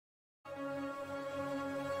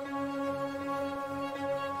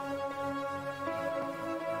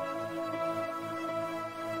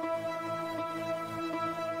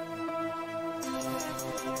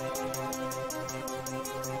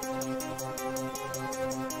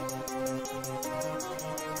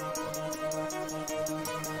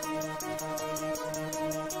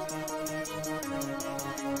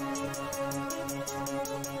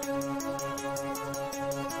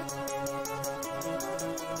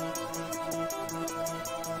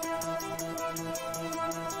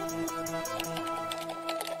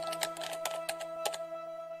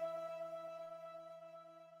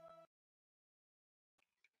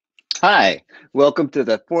Hi, welcome to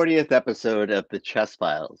the 40th episode of the Chess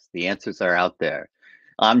Files. The answers are out there.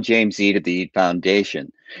 I'm James Eade of the Eade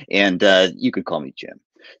Foundation, and you could call me Jim.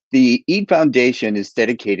 The Eade Foundation is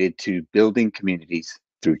dedicated to building communities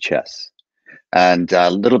through chess. And a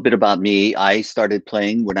little bit about me, I started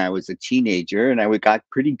playing when I was a teenager and I got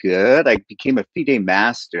pretty good. I became a FIDE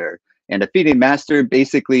master. And a FIDE master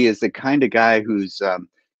basically is the kind of guy who's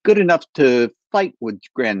good enough to fight with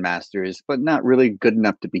grandmasters, but not really good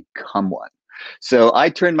enough to become one. So I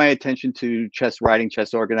turned my attention to chess writing,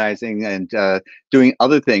 chess organizing, and doing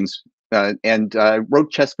other things, and wrote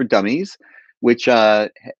Chess for Dummies, which,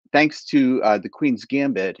 thanks to the Queen's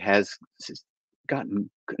Gambit, has gotten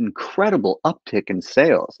incredible uptick in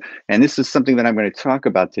sales. And this is something that I'm going to talk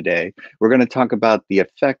about today. We're going to talk about the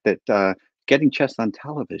effect that getting chess on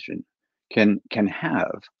television can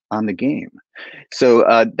have on the game.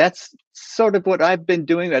 So that's sort of what I've been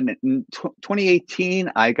doing. And in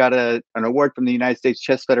 2018, I got an award from the United States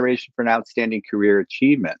Chess Federation for an outstanding career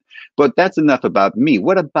achievement. But that's enough about me.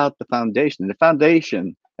 What about the foundation? The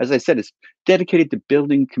foundation, as I said, is dedicated to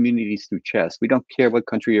building communities through chess. We don't care what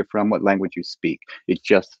country you're from, what language you speak. It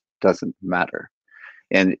just doesn't matter.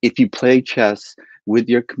 And if you play chess with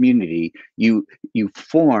your community, you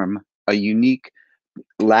form a unique,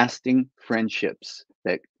 lasting friendships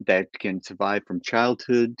that can survive from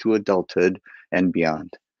childhood to adulthood and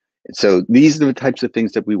beyond. So these are the types of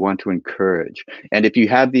things that we want to encourage. And if you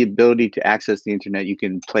have the ability to access the internet, you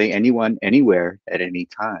can play anyone, anywhere, at any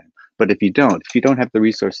time. But if you don't have the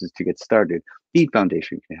resources to get started, the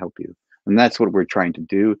Foundation can help you. And that's what we're trying to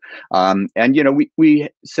do. And you know, we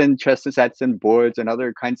send chess sets and boards and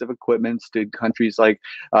other kinds of equipments to countries like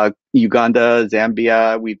Uganda,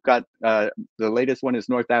 Zambia. We've got the latest one is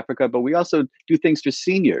North Africa, but we also do things for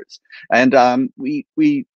seniors. And we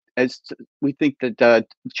think that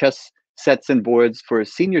chess sets and boards for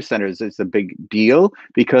senior centers is a big deal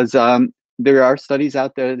because there are studies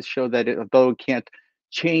out there that show that although it can't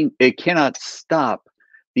change, it cannot stop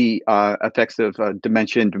the effects of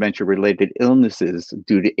dementia and dementia-related illnesses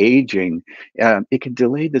due to aging. It can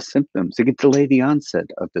delay the symptoms. It can delay the onset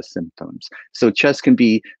of the symptoms. So chess can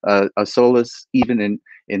be a solace even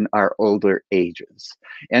in our older ages.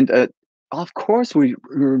 And of course, we're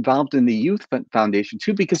involved in the Youth Foundation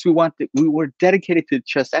too, because we were dedicated to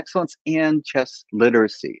chess excellence and chess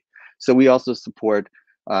literacy. So we also support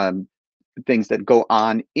things that go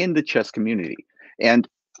on in the chess community, and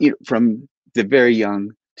from the very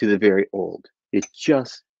young to the very old. It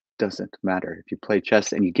just doesn't matter. If you play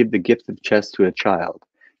chess and you give the gift of chess to a child,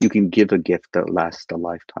 you can give a gift that lasts a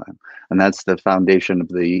lifetime. And that's the foundation of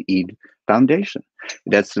the Eade Foundation.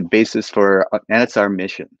 That's the basis for, and that's our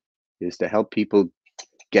mission, is to help people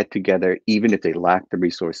get together, even if they lack the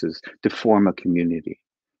resources, to form a community.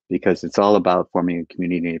 Because it's all about forming a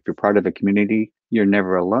community. If you're part of a community, you're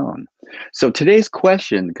never alone. So today's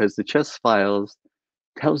question, because the Chess Files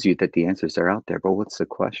tells you that the answers are out there, but what's the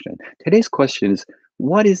question? Today's question is,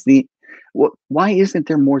 why isn't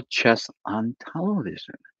there more chess on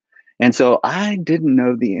television? And so I didn't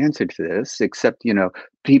know the answer to this, except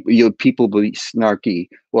people be snarky.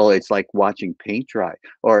 Well, it's like watching paint dry,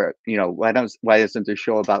 or why isn't there a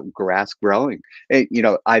show about grass growing?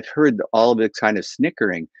 I've heard all this kind of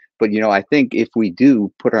snickering. But I think if we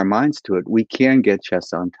do put our minds to it, we can get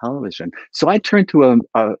chess on television. So I turned to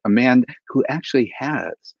a man who actually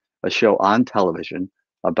has a show on television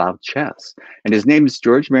about chess. And his name is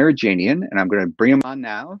George Mirijanian, and I'm going to bring him on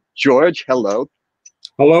now. George, hello.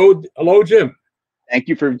 Hello, Jim. Thank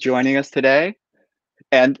you for joining us today.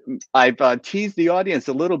 And I've teased the audience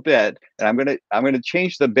a little bit, and I'm gonna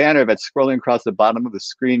change the banner that's scrolling across the bottom of the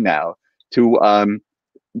screen now to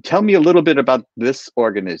tell me a little bit about this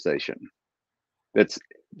organization. That's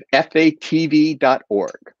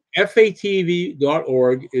fatv.org.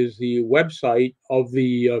 fatv.org is the website of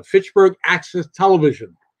the Fitchburg Access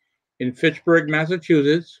Television in Fitchburg,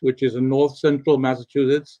 Massachusetts, which is in north central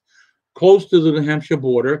Massachusetts, close to the New Hampshire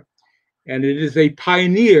border. And it is a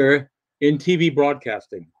pioneer in TV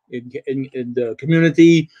broadcasting, in the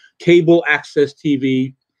community cable access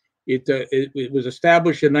TV. It was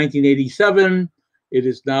established in 1987. It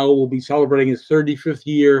is now, will be celebrating its 35th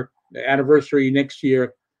year anniversary next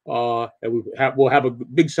year. And we'll have a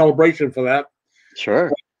big celebration for that. Sure.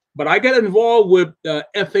 But I got involved with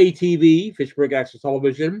FATV, Fitchburg Access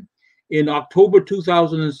Television, in October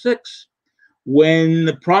 2006,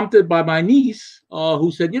 when prompted by my niece,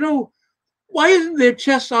 who said, why isn't there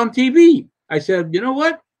chess on TV? I said, you know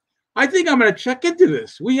what? I think I'm going to check into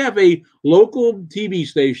this. We have a local TV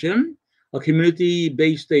station, a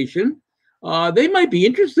community-based station. They might be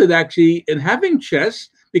interested actually in having chess,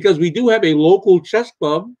 because we do have a local chess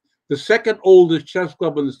club the second oldest chess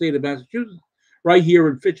club in the state of Massachusetts, right here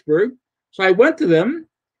in Fitchburg. So I went to them,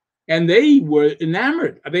 and they were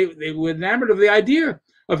enamored. They were enamored of the idea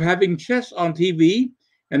of having chess on TV,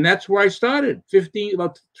 and that's where I started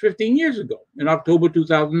about 15 years ago in October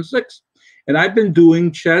 2006. And I've been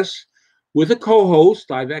doing chess with a co-host.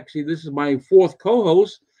 This is my fourth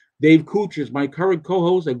co-host. Dave Cooch is my current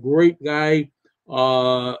co-host, a great guy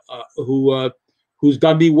who's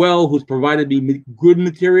done me well, who's provided me good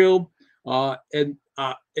material.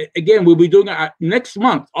 Again, we'll be doing next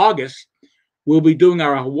month, August. We'll be doing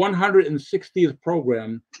our 160th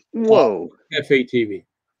program. Whoa! FATV.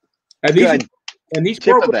 And these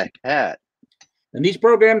tip of the hat. And these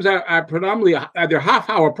programs are predominantly they're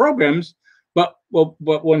half-hour programs. But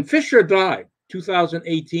when Fisher died,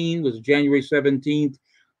 2018 was January 17th.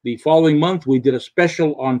 The following month, we did a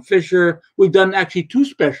special on Fisher. We've done actually two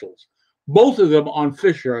specials, both of them on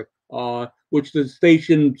Fisher, which the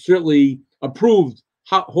station certainly approved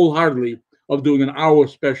wholeheartedly of doing an hour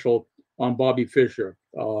special on Bobby Fischer,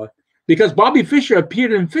 because Bobby Fischer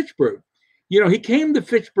appeared in Fitchburg. He came to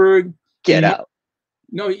Fitchburg. Get out.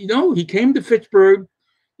 No, he came to Fitchburg.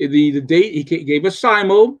 The date he gave us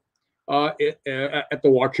simul at the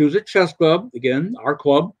Wachusett Chess Club, again, our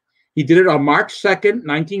club. He did it on March 2nd,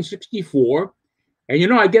 1964.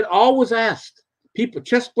 And I get always asked,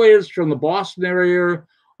 chess players from the Boston area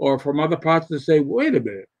or from other parts, to say, wait a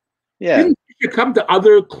minute. Yeah. Didn't you come to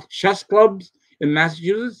other chess clubs in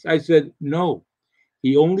Massachusetts? I said, no.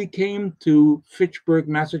 He only came to Fitchburg,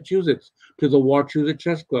 Massachusetts, to the Wachusett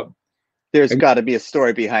Chess Club. There's got to be a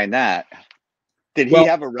story behind that. Did he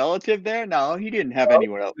have a relative there? No, he didn't have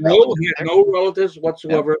anyone else. No, he had no relatives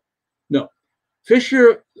whatsoever. No.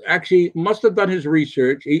 Fisher actually must have done his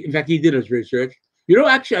research. In fact, he did his research.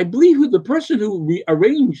 Actually, I believe the person who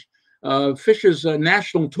arranged Fisher's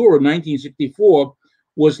national tour in 1964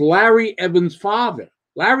 was Larry Evans' father.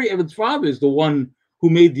 Larry Evans' father is the one who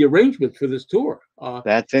made the arrangement for this tour.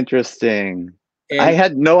 That's interesting. I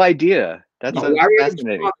had no idea. That's Larry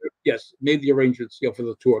fascinating. Evans' father, yes, made the arrangements for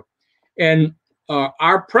the tour. And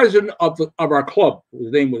our president of our club,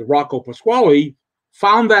 his name was Rocco Pasquale,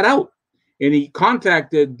 found that out. And he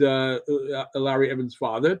contacted Larry Evans'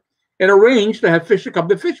 father and arranged to have Fisher come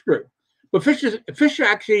to Fitchburg. But Fisher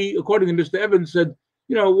actually, according to Mr. Evans, said,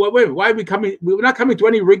 wait, why are we coming? We're not coming to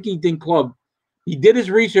any rinky-dink club. He did his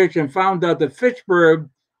research and found out that Fitchburg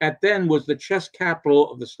at then was the chess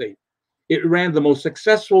capital of the state. It ran the most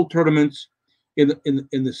successful tournaments in the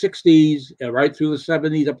 60s, right through the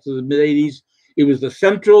 70s, up to the mid-80s. It was the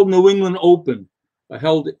Central New England Open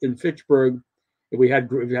held in Fitchburg. We had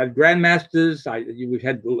grandmasters. We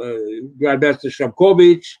had Grandmaster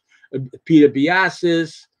Shamkovich, Peter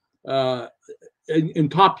Biasis,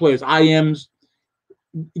 and top players, IMs.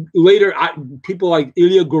 Later, people like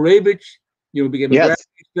Ilya Gurevich, became a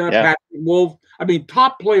grandmaster. Patrick Wolf. I mean,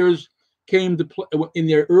 top players came to play in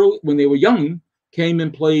their when they were young. Came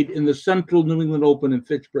and played in the Central New England Open in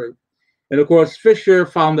Fitchburg, and of course, Fisher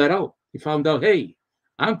found that out. He found out, hey,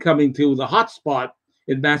 I'm coming to the hot spot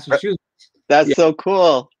in Massachusetts. That's so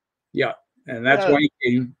cool. Yeah, and that's why he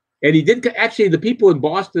came. And he did actually. The people in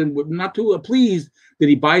Boston were not too pleased that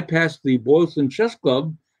he bypassed the Boylston Chess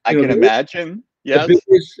Club. I can imagine. Yes, the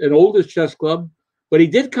biggest and oldest chess club. But he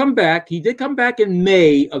did come back. He did come back in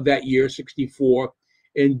May of that year, '64,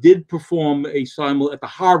 and did perform a simul at the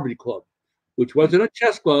Harvard Club, which wasn't a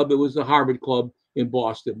chess club. It was the Harvard Club in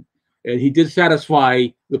Boston. And he did satisfy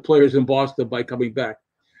the players in Boston by coming back.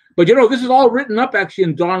 But, this is all written up actually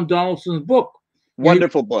in Don Donaldson's book.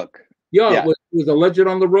 Wonderful book. Yeah. It was A Legend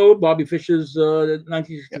on the Road, Bobby Fischer's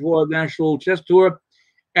 1964 National Chess Tour.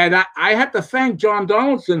 And I have to thank John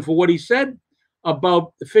Donaldson for what he said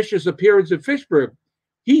about Fischer's appearance at Fitchburg.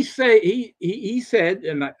 He said,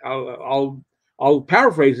 and I'll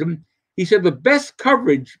paraphrase him. He said the best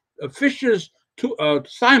coverage of Fischer's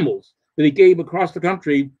simuls that he gave across the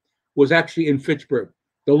country was actually in Fitchburg.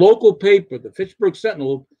 The local paper, the Fitchburg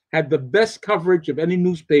Sentinel, had the best coverage of any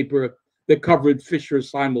newspaper that covered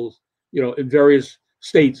Fischer's simuls, in various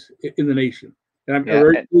states in the nation. And I'm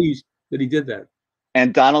very pleased that he did that.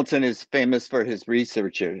 And Donaldson is famous for his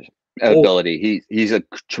researcher ability. He's a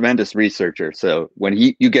tremendous researcher. So when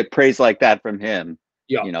you get praise like that from him,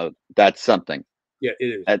 that's something. Yeah,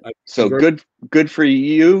 it is. So good for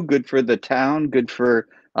you, good for the town, good for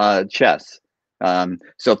chess.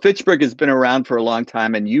 So Fitchburg has been around for a long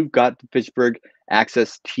time, and you've got the Fitchburg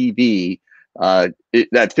Access TV.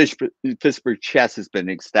 That Fitchburg Chess has been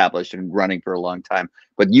established and running for a long time,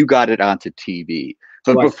 but you got it onto TV.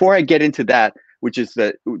 But before I get into that, which is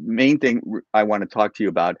the main thing I want to talk to you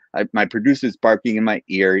about. My producer's barking in my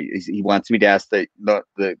ear. He wants me to ask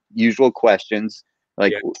the usual questions,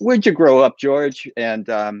 like, Yeah. where'd you grow up, George? And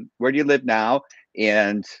where do you live now?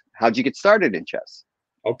 And how'd you get started in chess?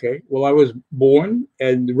 Okay. Well, I was born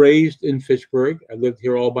and raised in Fitchburg. I lived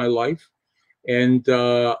here all my life, and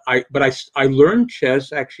I learned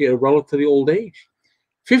chess actually at a relatively old age.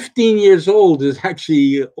 15 years old is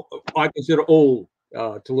actually, I consider old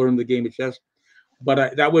to learn the game of chess.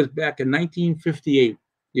 But that was back in 1958.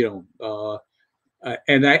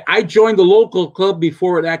 And I joined the local club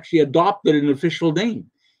before it actually adopted an official name.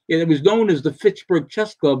 It was known as the Fitchburg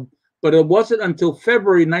Chess Club, but it wasn't until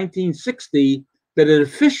February 1960 that it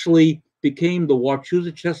officially became the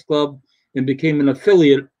Wachusett Chess Club and became an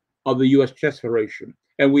affiliate of the U.S. Chess Federation.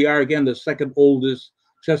 And we are, again, the second oldest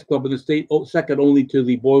chess club in the state, second only to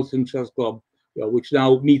the Boylston Chess Club, which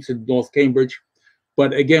now meets in North Cambridge.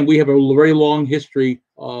 But again, we have a very long history,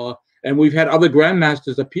 and we've had other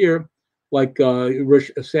grandmasters appear, like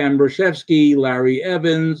Sam Reshevsky, Larry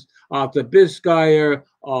Evans, Arthur Biscayr,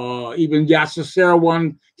 even Yasser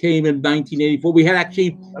Seirawan came in 1984. We had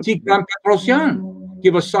actually Tigran Petrosyan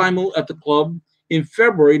give a simul at the club in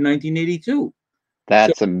February 1982.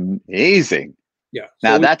 That's amazing. Yeah.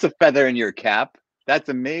 Now that's a feather in your cap. That's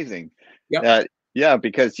amazing. Yeah. Yeah,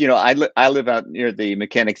 because I live out near the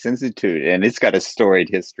Mechanics Institute, and it's got a storied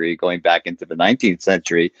history going back into the 19th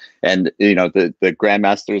century, and the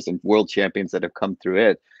grandmasters and world champions that have come through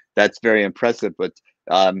it. That's very impressive. But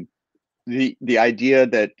the idea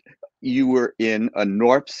that you were in a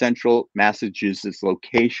north central Massachusetts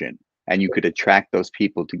location and you could attract those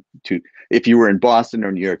people to if you were in Boston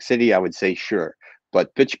or New York City, I would say sure,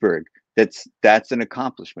 but Fitchburg, that's an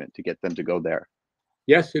accomplishment to get them to go there.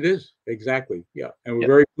 Yes, it is. Exactly. Yeah. And we're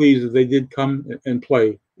very pleased that they did come and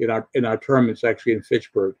play in our tournaments actually in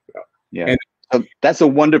Fitchburg. Yeah. And so that's a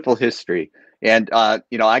wonderful history. And I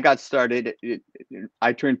got started,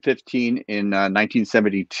 I turned 15 in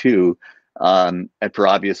 1972, and for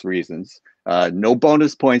obvious reasons. No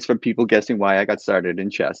bonus points from people guessing why I got started in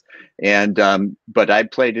chess. And but I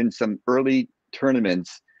played in some early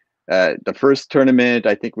tournaments. The first tournament,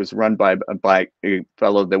 I think, was run by a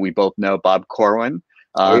fellow that we both know, Bob Corwin.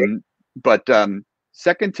 But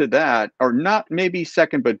second to that, or not maybe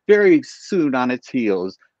second, but very soon on its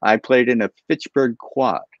heels, I played in a Fitchburg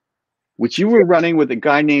quad, which you were running with a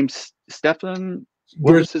guy named Stefan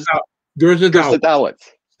Gerzadowicz.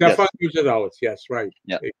 Stefan Gerzadowicz, yes, right.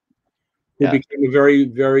 Yeah. Who became a very,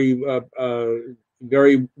 very,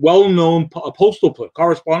 very well-known postal player,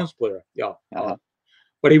 correspondence player. Yeah.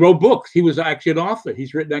 But he wrote books. He was actually an author.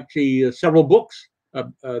 He's written actually several books.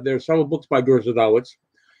 There are several books by Gerzadowicz.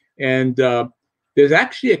 And there's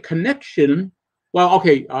actually a connection. Well,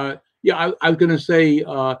 okay. I was going to say,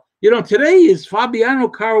 today is Fabiano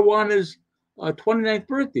Caruana's 29th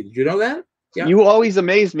birthday. Did you know that? Yeah. You always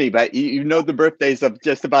amaze me, but you know the birthdays of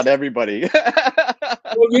just about everybody.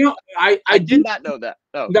 Well, I did not know that.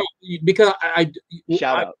 Oh. No, because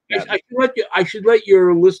shout out. I should let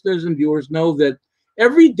your listeners and viewers know that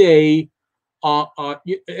every day,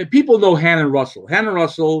 people know Hannon Russell. Hannon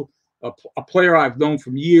Russell, a player I've known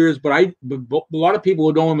from years, but a lot of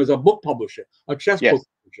people know him as a book publisher, a chess book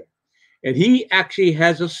publisher. And he actually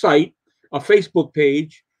has a site, a Facebook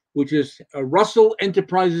page, which is Russell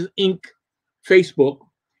Enterprises Inc. Facebook.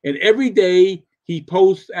 And every day he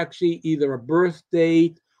posts actually either a birth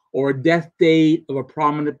date or a death date of a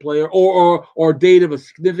prominent player or date of a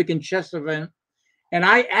significant chess event. And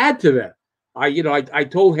I add to that. I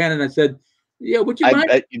told Hannon, I said, would you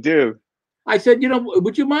mind? I bet you do. I said,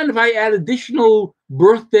 would you mind if I add additional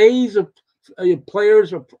birthdays of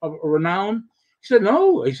players of renown? He said,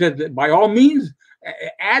 no. He said, by all means,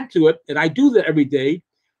 add to it. And I do that every day.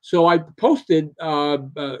 So I posted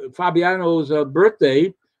Fabiano's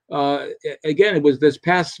birthday. Again, it was today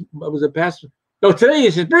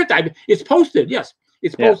is his birthday. It's posted. Yes,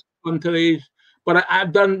 it's posted on today's. But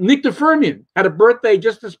I've done Nick DeFermian had a birthday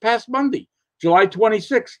just this past Monday, July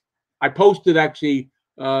 26th. I posted actually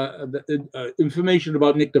the information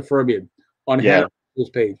about Nick DeFermian on his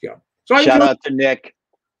page. Yeah. So shout out to Nick.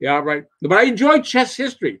 Yeah, right. But I enjoy chess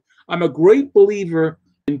history. I'm a great believer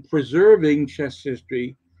in preserving chess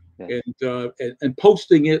history and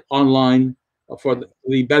posting it online for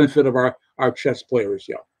the benefit of our chess players.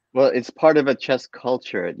 Yeah. Well, it's part of a chess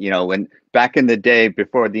culture. When back in the day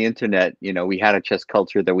before the internet, we had a chess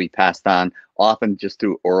culture that we passed on often just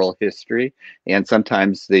through oral history. And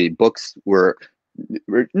sometimes the books were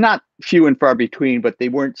not few and far between, but they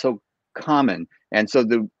weren't so common. And so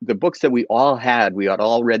the books that we all had, we had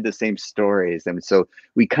all read the same stories, and so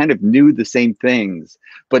we kind of knew the same things.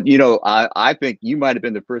 But I think you might have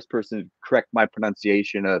been the first person to correct my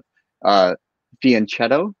pronunciation of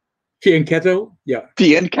fianchetto. Fianchetto, yeah.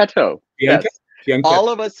 Fianchetto. Fianchetto. Yes. Fianchetto. All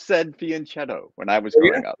of us said fianchetto when I was Oh,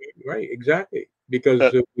 growing yeah, up. right, exactly.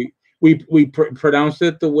 Because we pronounced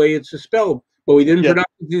it the way it's spelled, but we didn't Yeah. pronounce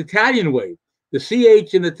it the Italian way. The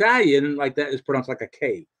CH in Italian, like that, is pronounced like a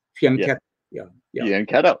K. Yeah. Fianchetto. Yeah, yeah.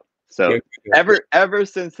 Fianchetto. So Fianchetto. ever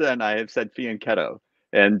since then, I have said fianchetto.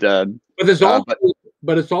 And But there's also,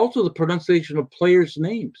 but it's also the pronunciation of players'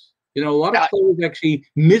 names. A lot of players actually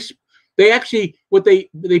They actually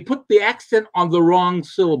they put the accent on the wrong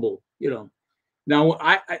syllable. Now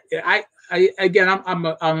I again I'm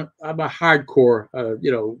a hardcore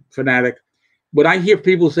fanatic. When I hear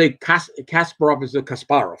people say Kasparov is a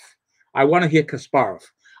Kasparov, I want to hear Kasparov.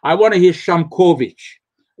 I want to hear Shamkovich.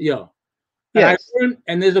 Yeah. Yes.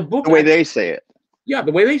 And there's a book. The way they say it. Yeah,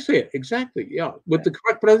 the way they say it. Exactly. Yeah. With the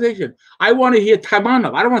correct pronunciation. I want to hear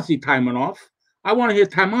Taimanov. I don't want to see Taimanov. I want to hear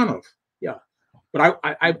Taimanov. Yeah. But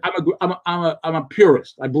I'm a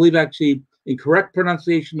purist. I believe actually in correct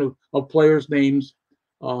pronunciation of players' names.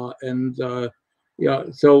 So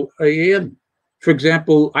again, for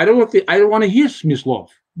example, I don't want to hear Smyslov.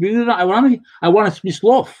 I want to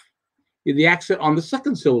Smyslov. The accent on the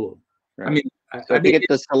second syllable. Right. I mean, so if you get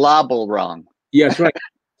the syllable wrong. Yes, right.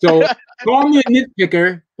 So call me a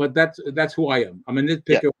nitpicker, but that's who I am. I'm a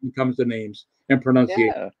nitpicker when it comes to names and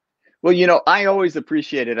pronunciation. Yeah. Well, I always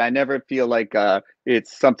appreciate it. I never feel like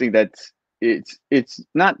it's something that's it's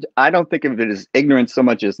not. I don't think of it as ignorance so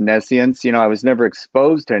much as nescience. I was never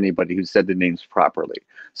exposed to anybody who said the names properly.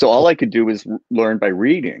 So all I could do was learn by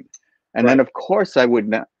reading, and then of course I would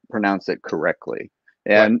not pronounce it correctly.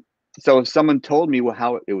 And so if someone told me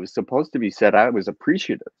how it was supposed to be said, I was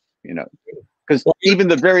appreciative. Because even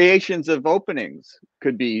the variations of openings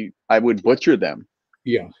could be, I would butcher them.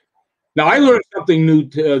 Yeah. Now I learned something new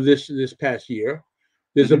this past year.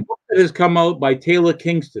 There's a book that has come out by Taylor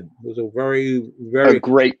Kingston, who's a very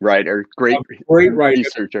great writer, great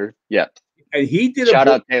researcher. Yeah. And he did shout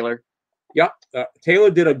out Taylor. Yeah, Taylor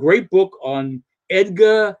did a great book on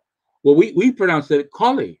Edgar. Well, we pronounced it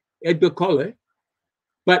Colley, Edgar Colley,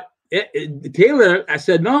 but Taylor, I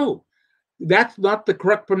said no. That's not the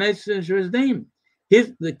correct pronunciation of his name.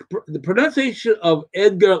 The pronunciation of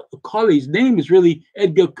Edgar Colley's name is really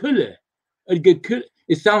Edgar Kulle. Edgar Kulle.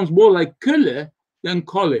 It sounds more like Kulle than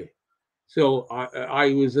Colley. So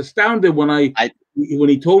I was astounded when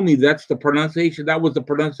he told me that's the pronunciation. That was the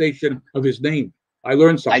pronunciation of his name. I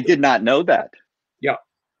learned something. I did not know that. Yeah.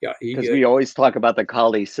 Because we always talk about the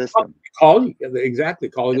Colley system. Colley, exactly.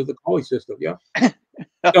 Colley with the Colley system. Yeah.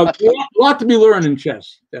 So a lot to be learned in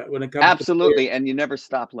chess when it comes. Absolutely, and you never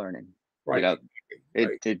stop learning. Right.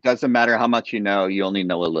 It doesn't matter how much you know; you only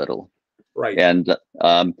know a little. Right. And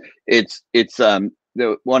it's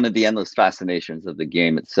one of the endless fascinations of the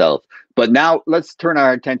game itself. But now let's turn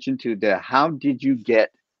our attention to how did you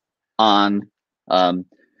get on the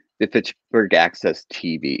Fitchburg Access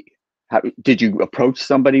TV? How did you approach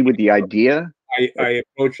somebody with the idea? I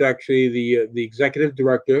approached actually the executive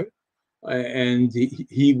director. And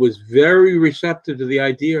he was very receptive to the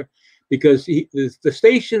idea because the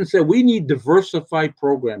station said we need diversified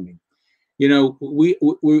programming. We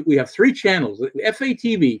have 3 channels.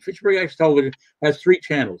 FATV, Fitchburg Access Television, has 3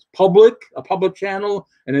 channels: a public channel,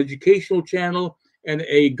 an educational channel, and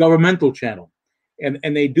a governmental channel.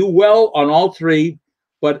 And they do well on all 3,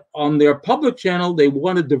 but on their public channel they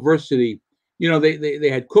wanted diversity. They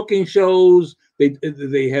had cooking shows.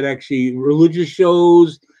 They had actually religious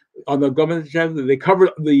shows. On the government channel, they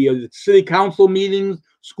covered the city council meetings,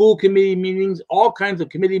 school committee meetings, all kinds of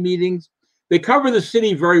committee meetings. They cover the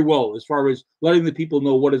city very well as far as letting the people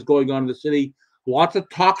know what is going on in the city. Lots of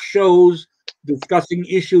talk shows discussing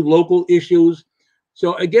local issues.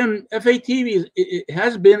 So again, FATV it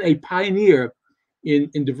has been a pioneer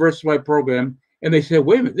in diversified program. And they said,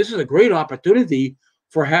 wait a minute, this is a great opportunity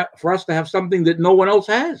for us to have something that no one else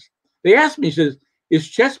has. They asked me, says, is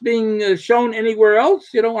chess being shown anywhere else,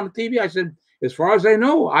 on the TV? I said, as far as I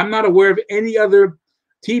know, I'm not aware of any other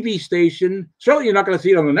TV station. Certainly you're not going to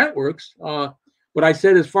see it on the networks. But I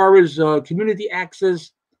said, as far as community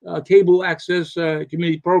access, cable access,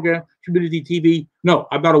 community program, community TV, no,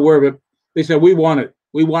 I'm not aware of it. They said, we want it.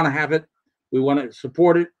 We want to have it. We want to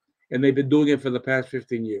support it. And they've been doing it for the past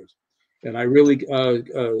 15 years. And I really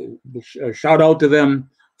shout out to them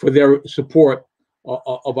for their support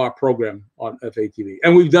of our program on FATV.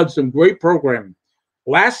 And we've done some great programming.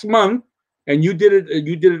 Last month, and you did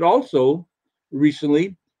it also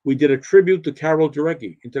recently, we did a tribute to Carol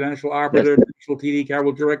Jarecki, international arbiter, national TD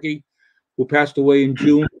Carol Jarecki, who passed away in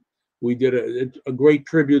June. We did a great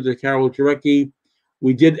tribute to Carol Jarecki.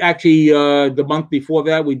 We did actually the month before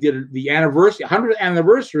that, we did the 100th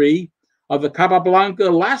anniversary of the Capablanca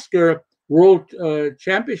Alaska World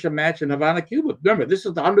Championship match in Havana, Cuba. Remember, this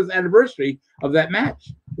is the 100th anniversary of that match.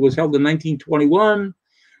 It was held in 1921.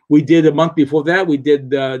 We did a month before that, we did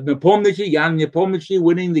Nepomniachtchi, Jan Nepomniachtchi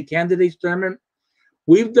winning the candidates tournament.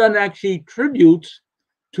 We've done actually tributes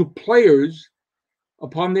to players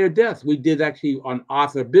upon their death. We did actually on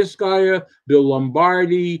Arthur Biscaya, Bill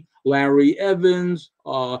Lombardi, Larry Evans,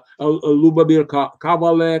 Lubomir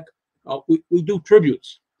Kavalek. We do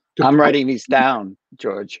tributes. I'm writing these down,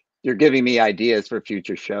 George. You're giving me ideas for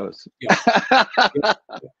future shows. Yeah.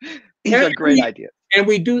 These are great ideas. And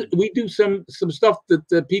we do some stuff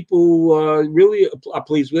that people really are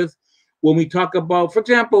pleased with. When we talk about, for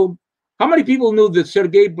example, how many people knew that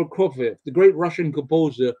Sergei Prokofiev, the great Russian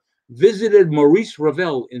composer, visited Maurice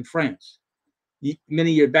Ravel in France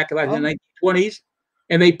many years back in the 1920s,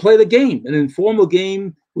 and they played a game, an informal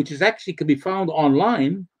game, which is actually can be found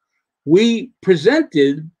online. We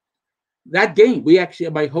presented that game. We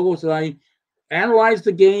actually, my host and I, analyzed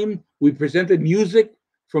the game. We presented music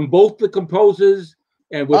from both the composers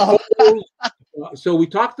and with photos. So we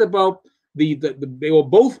talked about they were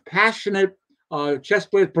both passionate chess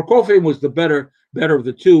players. Prokofiev was the better of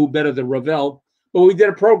the two, better than Ravel. But we did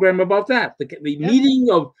a program about that. The meeting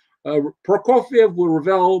of Prokofiev with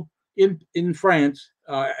Ravel in France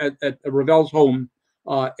at Ravel's home,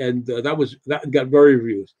 and that got very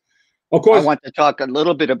reviews. Of course, I want to talk a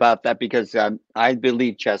little bit about that because I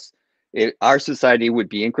believe our society would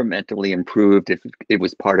be incrementally improved if it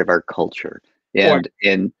was part of our culture. And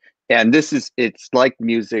it's like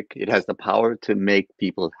music. It has the power to make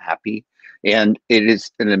people happy. And it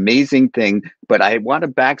is an amazing thing. But I want to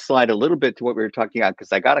backslide a little bit to what we were talking about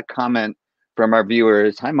because I got a comment from our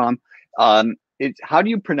viewers. Hi, Mom. How do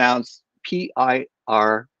you pronounce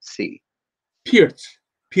P-I-R-C? Pirc.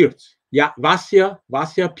 Yeah, Vasya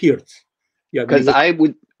Pirc. Yeah, because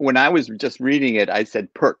when I was just reading it, I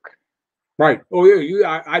said perk. Right. Oh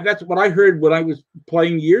yeah, that's what I heard when I was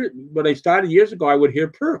playing when I started years ago. I would hear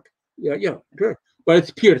perk. Yeah, perk. But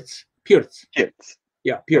it's Pirc.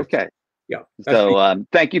 Yeah, Pirc. Okay. Yeah. So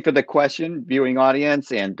thank you for the question, viewing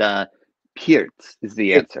audience, and Pirc is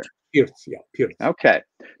the answer. Pirc, yeah, Pirc. Okay.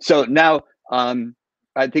 So now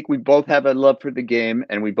I think we both have a love for the game,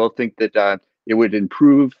 and we both think that it would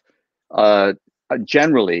improve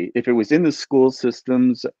generally if it was in the school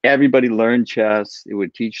systems. Everybody learned chess. It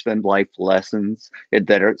would teach them life lessons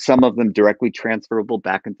that are some of them directly transferable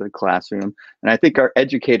back into the classroom. And I think our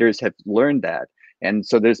educators have learned that. And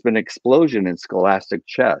so there's been an explosion in scholastic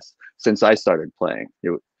chess since I started playing.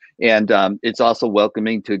 And it's also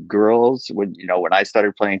welcoming to girls. When I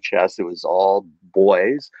started playing chess, it was all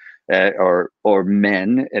boys or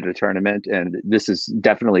men at a tournament, and this is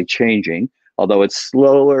definitely changing. Although it's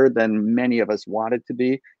slower than many of us want it to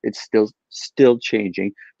be, it's still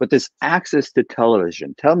changing. But this access to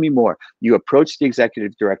television, tell me more. You approached the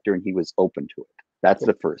executive director and he was open to it. That's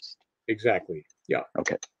the first. Exactly. Yeah.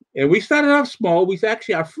 Okay. And we started off small.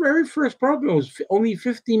 Our very first program was only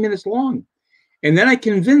 15 minutes long. And then I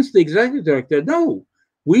convinced the executive director, no,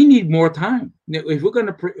 we need more time.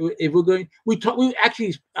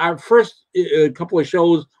 Our first couple of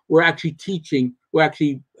shows were actually teaching.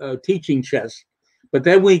 Teaching chess, but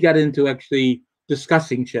then we got into actually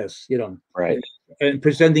discussing chess, right, and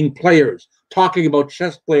presenting players, talking about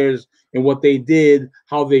chess players and what they did,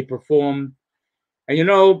 how they performed. And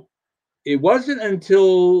it wasn't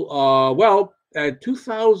until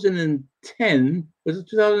 2010, was it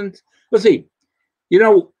 2000? Let's see.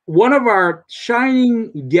 One of our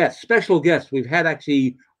shining guests, special guests, we've had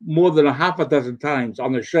actually more than a half a dozen times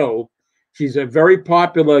on the show. She's a very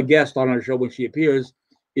popular guest on our show when she appears,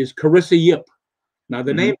 is Carissa Yip. Now,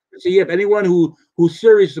 the name Carissa Yip, anyone who's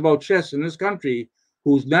serious about chess in this country,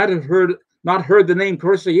 who's not heard the name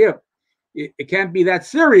Carissa Yip, it can't be that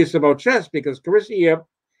serious about chess, because Carissa Yip,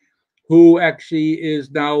 who actually is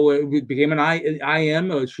now became an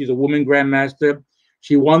IM, she's a woman grandmaster.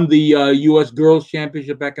 She won the U.S. Girls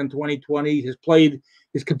Championship back in 2020. Has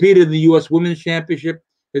competed in the U.S. Women's Championship.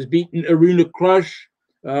 Has beaten Irina Krush.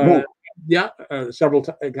 A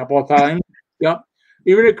couple of times. Yeah.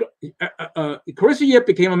 Carissa Yip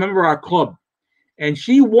became a member of our club, and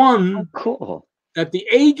she won. Oh, cool. At the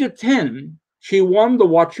age of 10, she won the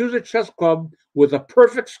Wachusett Chess Club with a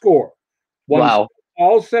perfect score. Won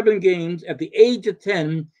all 7 games at the age of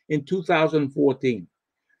 10 in 2014.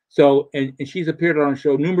 So, and she's appeared on a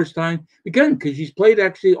show numerous times, again, because she's played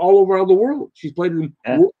actually all over the world. She's played in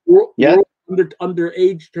Yeah. Yeah. world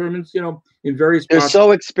underage tournaments, in various They're parts.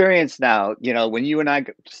 so experienced now. When you and I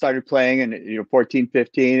started playing and 14,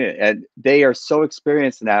 15, and they are so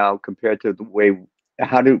experienced now compared to the way,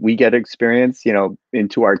 how did we get experience,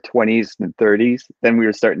 into our 20s and 30s? Then we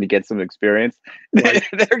were starting to get some experience. Right.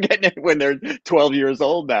 They're getting it when they're 12 years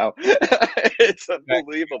old now. It's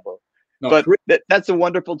unbelievable. No, But that's a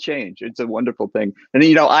wonderful change. It's a wonderful thing. And,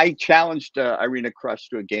 I challenged Irina Krush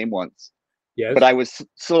to a game once, but yes. I was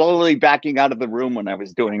slowly backing out of the room when I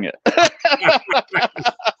was doing it.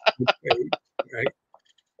 Right.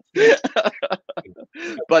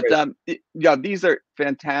 But these are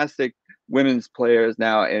fantastic women's players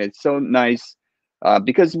now, and it's so nice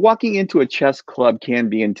because walking into a chess club can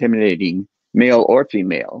be intimidating, male or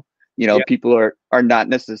female. Yeah. People are not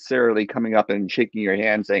necessarily coming up and shaking your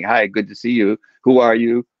hand, saying, "Hi, good to see you. Who are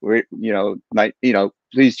you?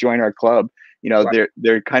 Please join our club." Right.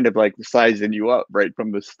 They're kind of like sizing you up right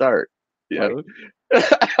from the start. Right.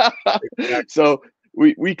 Exactly. So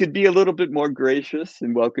we could be a little bit more gracious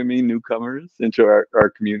in welcoming newcomers into our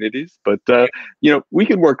communities, but we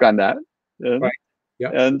can work on that, and, Right.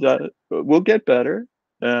 Yeah. and we'll get better.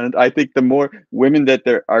 And I think the more women that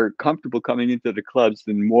there are comfortable coming into the clubs,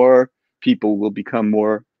 the more people will become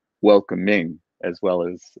more welcoming, as well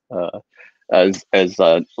as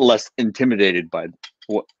less intimidated by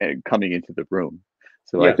coming into the room.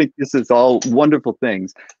 So I Yeah. think this is all wonderful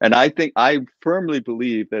things. And I firmly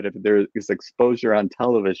believe that if there is exposure on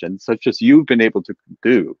television, such as you've been able to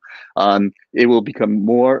do, it will become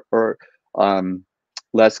more or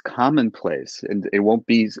less commonplace, and it won't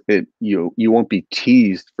be you won't be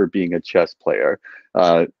teased for being a chess player.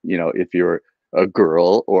 If you're a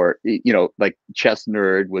girl, or like chess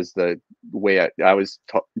nerd was the way I was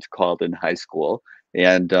called in high school,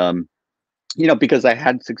 and because I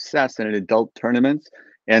had success in adult tournaments,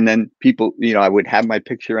 and then people, I would have my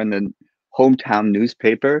picture in the hometown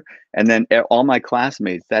newspaper, and then all my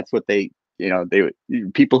classmates, that's what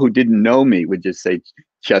people who didn't know me would just say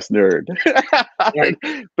chess nerd. Right.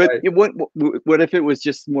 But Right. what if it was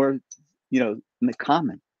just more, in the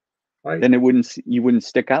common? Right. Then you wouldn't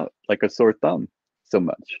stick out like a sore thumb so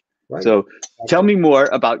much. Right. So tell Okay. me more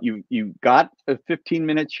about you. You got a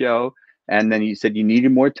 15-minute show, and then you said you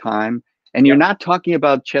needed more time. And you're Yeah. not talking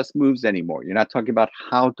about chess moves anymore. You're not talking about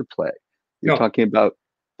how to play. You're No. talking about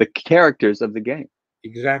the characters of the game.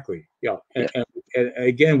 Exactly. Yeah. Yeah. And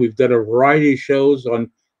again, we've done a variety of shows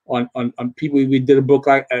on people. We did a book,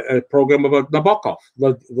 a program about Nabokov,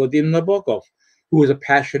 Vladimir Nabokov, who was a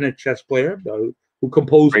passionate chess player, who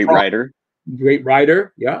composed Great writer. great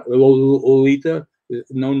writer. Yeah. Lolita,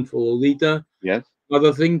 known for Lolita. Yes.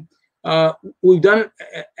 Other thing, we've done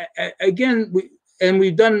again.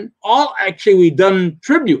 We've done we've done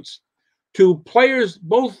tributes to players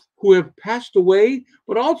both who have passed away,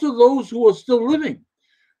 but also those who are still living.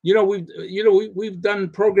 We've done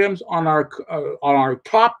programs on our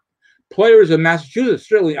top players in Massachusetts.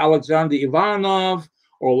 Certainly Alexander Ivanov,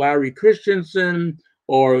 or Larry Christensen,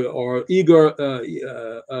 or Igor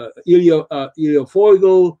Ilya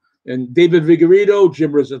Foigl, and David Vigorito,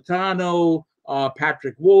 Jim Rosatano,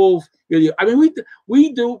 Patrick Wolf. I mean,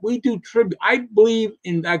 we do tribute. I believe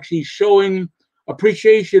in actually showing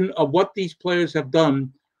appreciation of what these players have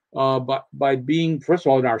done by being, first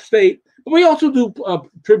of all, in our state, but we also do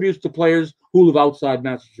tributes to players who live outside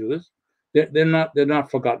Massachusetts. They're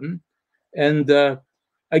not forgotten. And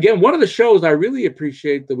again, one of the shows I really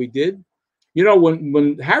appreciate that we did,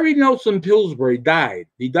 when Harry Nelson Pillsbury died,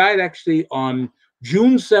 he died actually on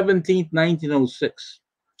June 17th, 1906.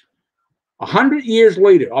 100 years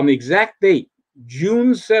later, on the exact date,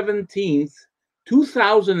 June 17th,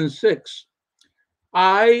 2006,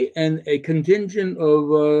 I and a contingent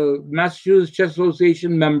of Massachusetts Chess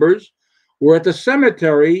Association members were at the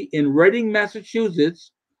cemetery in Reading,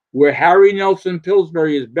 Massachusetts, where Harry Nelson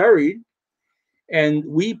Pillsbury is buried, and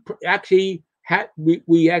we actually had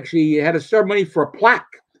a ceremony for a plaque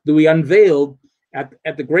that we unveiled at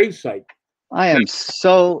the gravesite. I am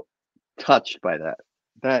so touched by that.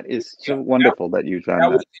 That is so wonderful that you've done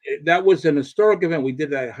that. That was an historic event. We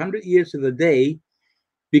did that 100 years to the day,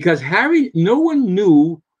 because no one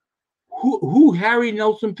knew who Harry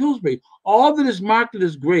Nelson Pillsbury. All that is marked at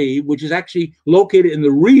his grave, which is actually located in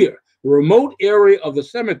the remote area of the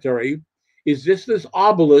cemetery, is just this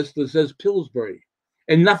obelisk that says Pillsbury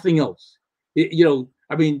and nothing else. No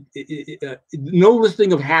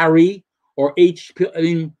listing of Harry or H. I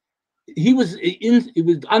mean, it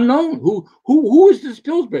was unknown. Who is this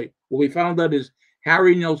Pillsbury? What we found out is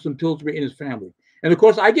Harry Nelson Pillsbury and his family. And of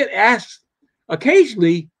course, I get asked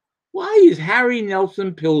occasionally, why is Harry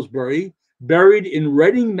Nelson Pillsbury buried in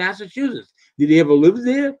Reading, Massachusetts? Did he ever live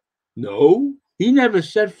there? No, he never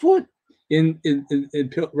set foot in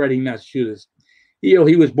Reading, Massachusetts. He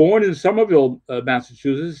was born in Somerville,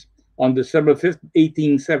 Massachusetts, on December 5th,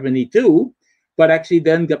 1872, but actually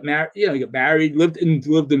then got married. He got married, lived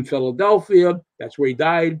in Philadelphia. That's where he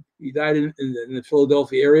died. He died in the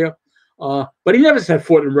Philadelphia area, but he never set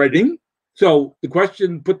foot in Reading. So the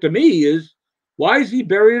question put to me is, why is he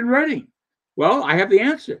buried in Reading? Well, I have the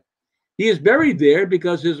answer. He is buried there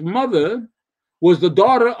because his mother was the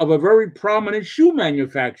daughter of a very prominent shoe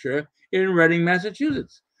manufacturer in Reading,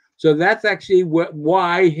 Massachusetts. So that's actually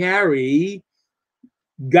why Harry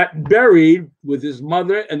got buried with his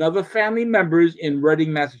mother and other family members in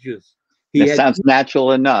Reading, Massachusetts. It sounds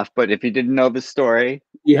natural enough, but if you didn't know the story,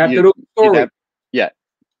 you have to know the story. Yeah.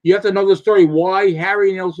 You have to know the story why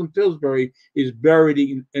Harry Nelson Pillsbury is buried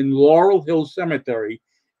in Laurel Hill Cemetery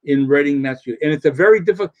in Reading, Massachusetts. And it's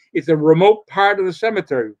it's a remote part of the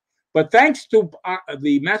cemetery. But thanks to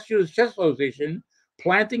the Massachusetts Chess Association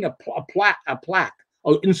planting a plaque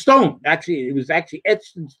in stone, actually, it was actually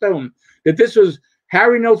etched in stone, that this was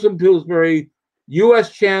Harry Nelson Pillsbury,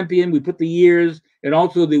 U.S. champion. We put the years, and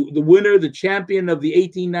also the winner, the champion of the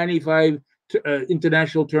 1895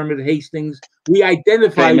 international tournament at Hastings. We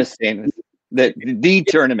identified the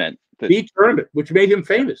tournament, which made him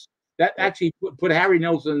famous. That actually put Harry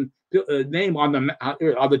Nelson's name on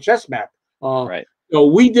the chess map. Right. So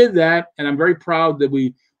we did that, and I'm very proud that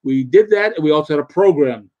we did that, and we also had a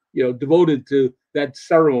program, devoted to that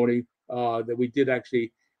ceremony that we did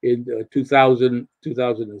actually in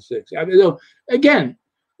 2006. I mean, again,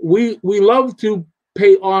 we love to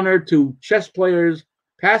pay honor to chess players,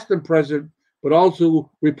 past and present, but also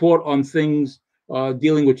report on things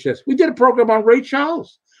dealing with chess. We did a program on Ray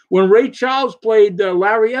Charles. When Ray Charles played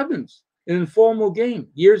Larry Evans in an informal game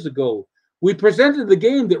years ago, we presented the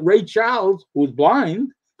game that Ray Charles, who was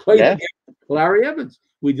blind, played against Larry Evans.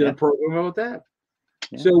 We did a program about that.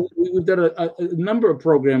 Yeah. So we've done a number of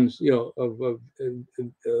programs, of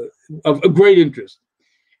great interest.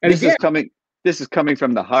 And this is coming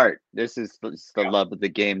from the heart. This is the love of the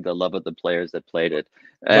game, the love of the players that played it,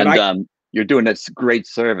 and you're doing a great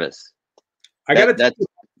service. I got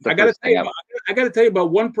to tell you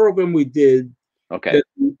about one program we did. Okay.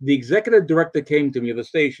 The executive director came to me of the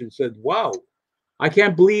station and said, "Wow, I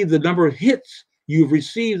can't believe the number of hits you've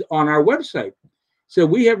received on our website." So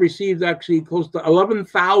we have received actually close to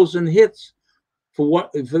 11,000 hits for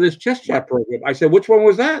this chess chat program. I said, "Which one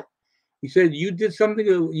was that?" He said, "You did something.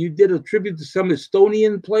 You did a tribute to some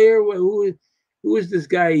Estonian player. Who is this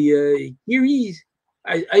guy? Keres?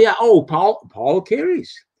 Paul Keres."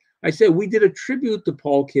 I said, "We did a tribute to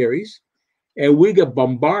Paul Keres, and we got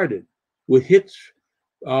bombarded with hits,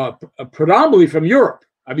 predominantly from Europe.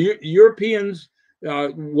 I mean, Europeans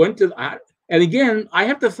went to." And again, I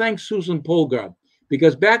have to thank Susan Polgard,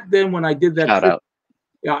 because back then when I did that,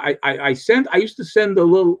 I used to send a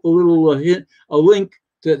link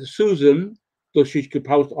to Susan so she could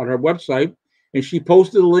post on her website, and she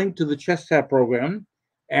posted a link to the chess chat program,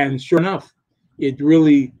 and sure enough, it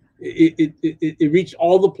really it reached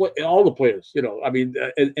all the players. I mean,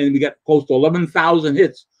 and we got close to 11,000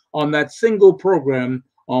 hits on that single program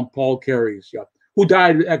on Paul Keres, who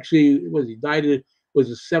died actually. Was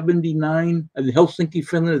it 79 in Helsinki,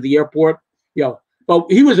 Finland, at the airport? But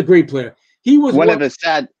he was a great player. He was one of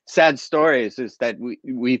the sad stories is that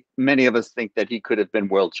many of us think that he could have been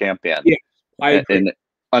world champion. Yeah,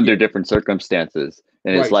 under different circumstances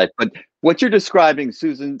in his life. But what you're describing,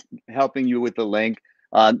 Susan helping you with the link,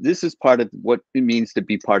 this is part of what it means to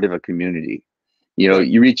be part of a community.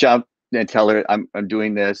 You reach out and tell her I'm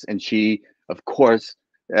doing this, and she, of course,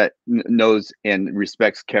 knows and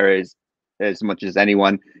respects Keres as much as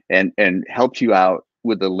anyone, and helps you out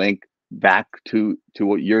with the link back to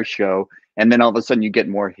your show, and then all of a sudden you get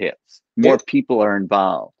more hits, more people are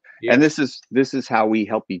involved, and this is how we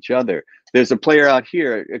help each other. There's a player out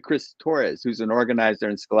here, Chris Torres, who's an organizer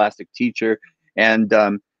and scholastic teacher, and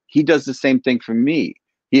he does the same thing for me.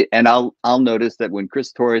 I'll notice that when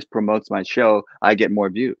Chris Torres promotes my show, I get more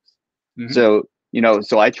views. Mm-hmm.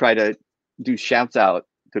 So I try to do shouts out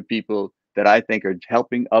to people that I think are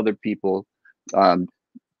helping other people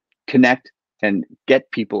connect and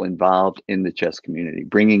get people involved in the chess community,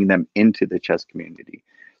 bringing them into the chess community.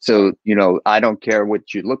 So, I don't care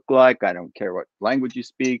what you look like. I don't care what language you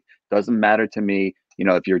speak. Doesn't matter to me.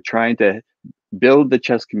 If you're trying to build the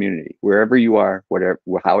chess community, wherever you are,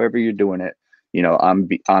 however you're doing it,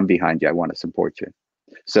 I'm behind you. I want to support you.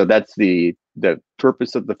 So that's the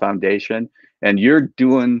purpose of the foundation. And you're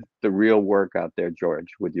doing the real work out there, George,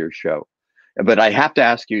 with your show. But I have to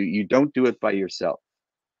ask you, you don't do it by yourself.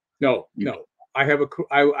 No, no. I have a crew.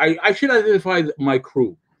 I should identify my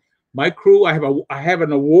crew. My crew. I have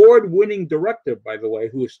an award-winning director, by the way,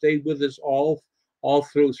 who has stayed with us all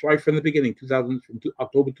through, right from the beginning,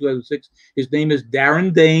 October 2006. His name is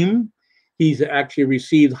Darren Dame. He's actually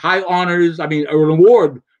received high honors. I mean, an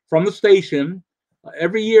award from the station.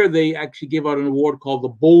 Every year they actually give out an award called the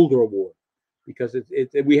Boulder Award, because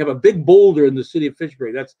we have a big boulder in the city of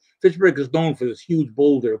Fitchburg. Fitchburg is known for this huge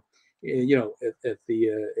boulder, at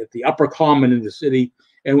the upper common in the city,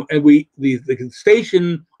 and the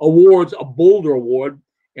station awards a Boulder Award,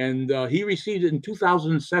 and he received it in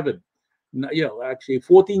 2007. Actually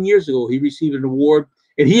 14 years ago, he received an award,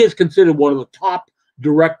 and he is considered one of the top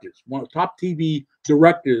directors, one of the top TV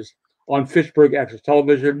directors on Fitchburg Access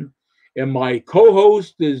Television. And my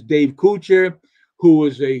co-host is Dave Kuchar, who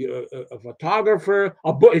is a photographer.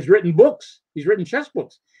 He's written books. He's written chess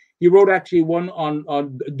books. He wrote actually one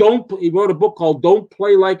on He wrote a book called "Don't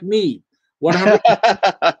Play Like Me."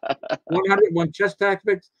 101 chess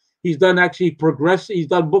tactics. He's done actually He's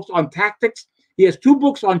done books on tactics. He has 2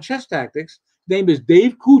 books on chess tactics. His name is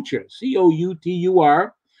Dave Kuchar,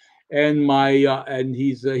 Coutur, and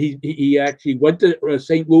he actually went to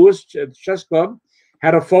St. Louis Chess Club,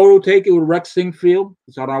 had a photo taken with Rex Singfield.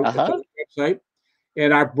 It's on our website.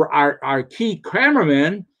 And our key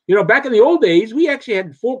cameraman, back in the old days, we actually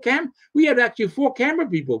had 4 camera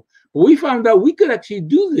people. But we found out we could actually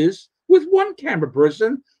do this with 1 camera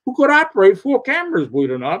person who could operate 4 cameras, believe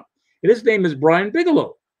it or not. And his name is Brian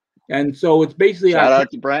Bigelow. And so it's basically shout out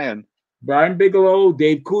to Brian Bigelow,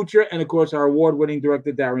 Dave Kuchar, and of course our award-winning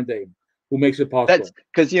director Darren Dame, who makes it possible. That's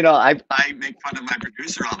because I make fun of my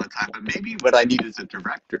producer all the time, but maybe what I need is a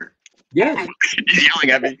director. Yes. He's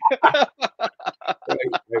yelling at me.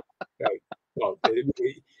 Right. Well,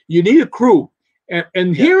 you need a crew.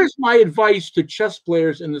 And here is my advice to chess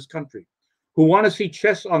players in this country who want to see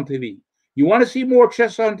chess on TV. You want to see more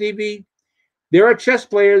chess on TV? There are chess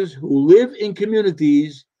players who live in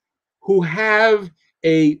communities who have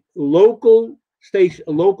a local station,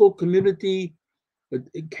 a local community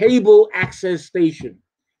cable access station.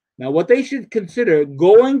 Now, what they should consider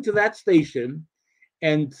going to that station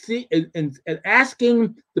and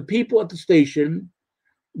asking the people at the station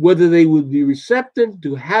whether they would be receptive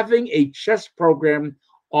to having a chess program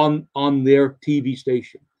on their TV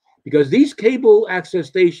station, because these cable access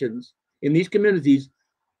stations in these communities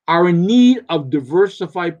are in need of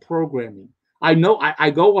diversified programming. I know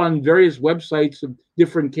I go on various websites of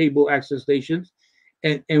different cable access stations,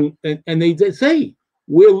 and they say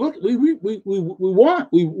we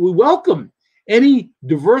welcome any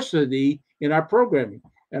diversity in our programming.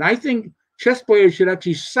 And I think chess players should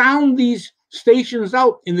actually sound these stations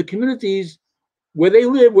out in the communities where they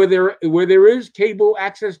live, where there is cable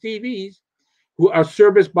access TVs who are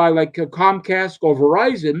serviced by like Comcast or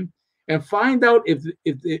Verizon, and find out if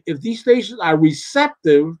these stations are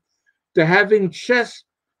receptive to having chess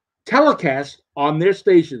telecast on their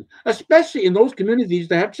stations, especially in those communities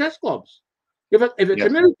that have chess clubs. If a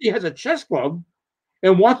community has a chess club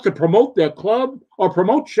and wants to promote their club or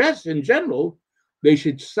promote chess in general, they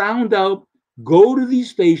should sound out, go to these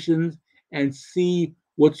stations, and see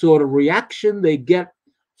what sort of reaction they get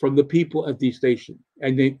from the people at these stations.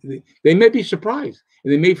 And they may be surprised,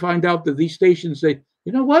 and they may find out that these stations say,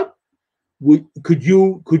 you know what? Could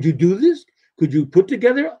you do this? Could you put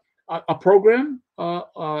together a program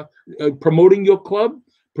promoting your club,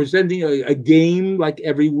 presenting a game like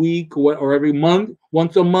every week or every month,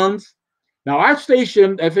 once a month? Now, our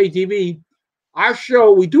station, FATV, our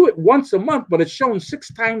show, we do it once a month, but it's shown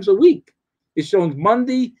 6 times a week. It's shown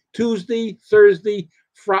Monday, Tuesday, Thursday,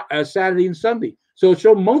 Saturday, and Sunday. So it's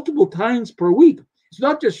shown multiple times per week. It's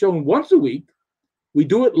not just shown once a week. We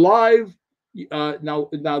do it live. Now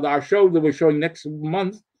our show that we're showing next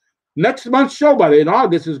month's show, by the way, in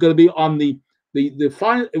August, is going to be on the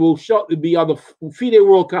final. It will be on the FIDE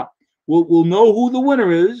World Cup. We'll know who the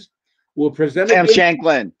winner is. We'll present Sam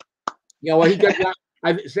Shanklin. Yeah, well, he got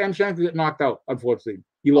Sam Shanklin got knocked out. Unfortunately,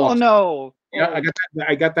 he lost. Oh no! Yeah,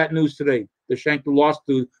 I got that news today. The Shanklin lost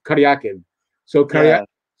to Karyakin. So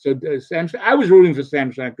Sam. I was rooting for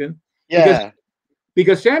Sam Shanklin. Yeah.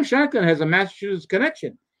 Because Sam Shanklin has a Massachusetts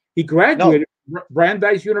connection. He graduated from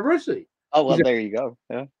Brandeis University. Oh, well, there you go.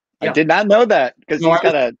 Yeah. I did not know that, because he's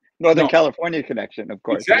got a Northern California connection, of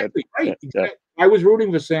course. Exactly, right. Exactly. I was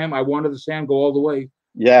rooting for Sam. I wanted the Sam go all the way.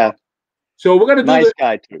 Yeah. So we're going to do nice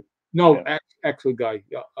guy, too. No, excellent guy.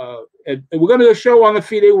 And we're going to do a show on the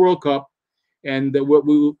FIDE World Cup, and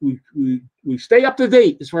we stay up to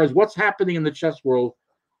date as far as what's happening in the chess world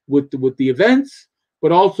with the events,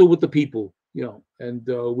 but also with the people. and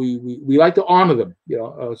we like to honor them,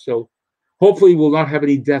 so hopefully we'll not have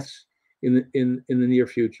any deaths in the near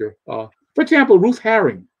future. For example, Ruth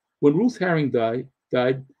Herring. When Ruth Herring died.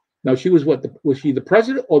 Now she was was she the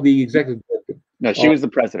president or the executive director? No, she was the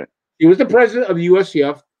president. She was the president of the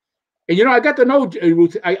USCF, and I got to know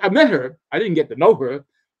Ruth. I met her. I didn't get to know her,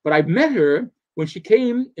 but I met her when she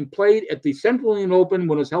came and played at the Central Indian Open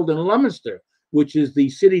when it was held in Leominster, which is the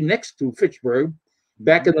city next to Fitchburg,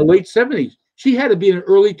 back in the late 70s. She had to be in her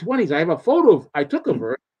early 20s. I have a photo I took of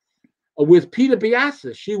her with Peter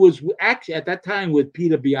Biasis. She was actually at that time with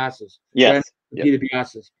Peter Biasis. Yes. Peter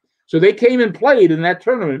Biasis. So they came and played in that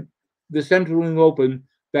tournament, the Central Indian Open,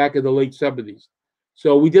 back in the late 70s.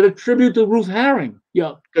 So we did a tribute to Ruth Herring.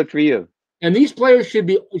 Yeah. Good for you. And these players should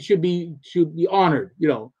be honored,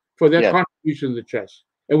 for their contribution to chess.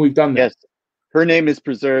 And we've done that. Yes. Her name is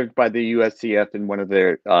preserved by the USCF in one of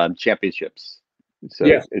their championships. So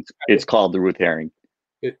it's called the Ruth Herring.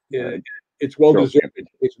 It's well deserved.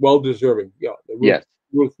 It's well deserving. Yeah.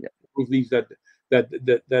 Ruth needs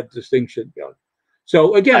that distinction. Yeah.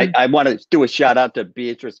 So again, I want to do a shout out to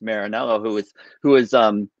Beatrice Marinello, who is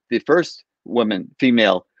the first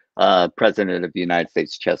female president of the United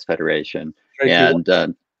States Chess Federation,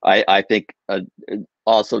 and I think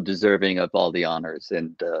also deserving of all the honors.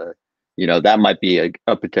 And that might be a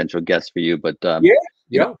potential guest for you. But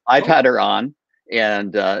I've had her on,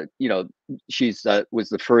 and she's was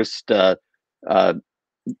the first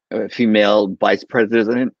female vice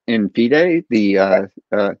president in FIDE,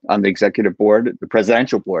 on the executive board, the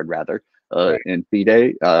presidential board rather, in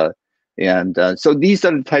FIDE. So these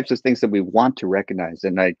are the types of things that we want to recognize.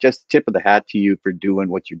 And I just tip of the hat to you for doing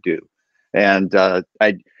what you do. And I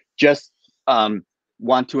just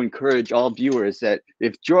want to encourage all viewers that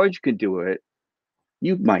if George could do it,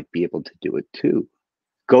 you might be able to do it too.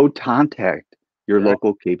 Go contact your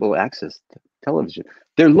local cable access television.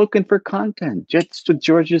 They're looking for content, just what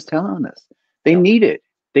George is telling us. They need it.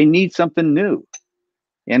 They need something new.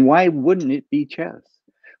 And why wouldn't it be chess?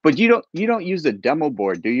 But you don't use a demo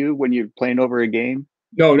board, do you, when you're playing over a game?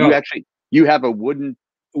 No. You have a wooden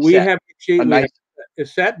we set, have a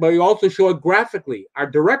set, but we also show it graphically. Our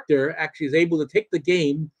director actually is able to take the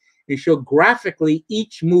game and show graphically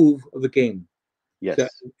each move of the game. Yes. So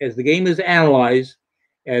as the game is analyzed,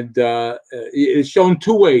 and it is shown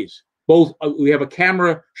two ways. Both we have a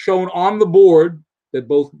camera shown on the board that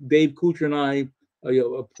both Dave Kuchar and I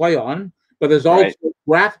play on, but there's also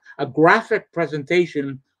a graphic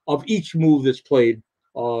presentation of each move that's played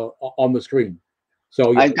on the screen.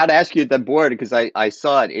 So I got to ask you the board, because I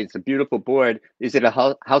saw it. It's a beautiful board. Is it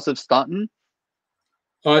a House of Staunton?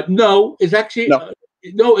 No, it's actually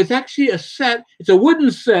it's actually a set. It's a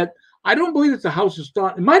wooden set. I don't believe it's a House of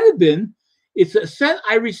Staunton. It might have been. It's a set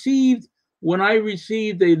I received when I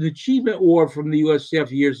received an achievement award from the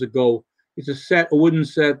USCF years ago. It's a wooden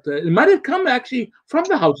set. It might have come actually from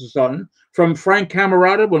the House of Staunton, from Frank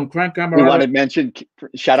Camerata. When Frank Camerata, we want to mention,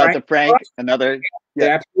 shout out to Frank. Another,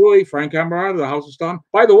 absolutely, Frank Camerata, the House of Staunton.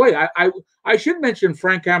 By the way, I should mention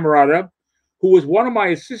Frank Camerata, who was one of my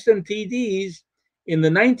assistant TDs in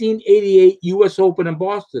the 1988 U.S. Open in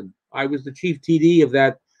Boston. I was the chief TD of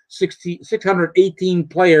that 618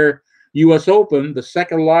 player U.S. Open, the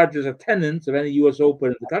second largest attendance of any U.S. Open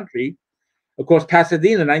in the country. Of course,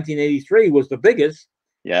 Pasadena, 1983, was the biggest.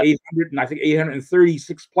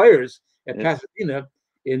 836 players at Pasadena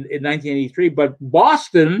in 1983. But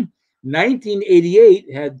Boston,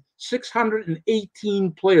 1988, had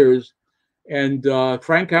 618 players. And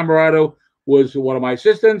Frank Camerata was one of my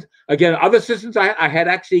assistants. Again, other assistants, I had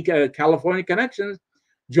actually California connections.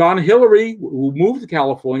 John Hillary, who moved to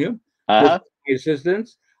California, was my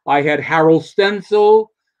assistants. I had Harold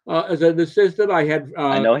Stencil as an assistant. I had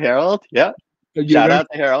I know Harold. Yeah. Shout out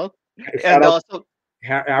to Harold. And also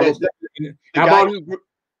Harold.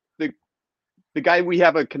 The guy we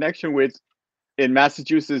have a connection with in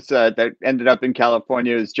Massachusetts that ended up in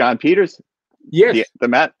California is John Peters. Yes,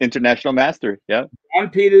 the international master. Yeah, John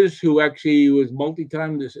Peters, who actually was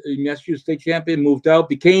multi-time Massachusetts state champion, moved out,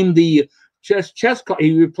 became the chess.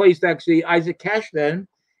 He replaced actually Isaac Cash then.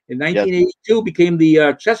 In 1982, became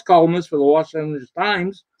the chess columnist for the Los Angeles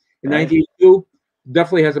Times. In 1982,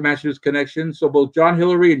 definitely has a Massachusetts connection. So both John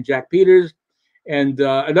Hillary and Jack Peters, and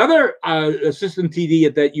another assistant TD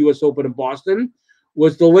at that U.S. Open in Boston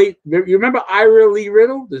was the late. You remember Ira Lee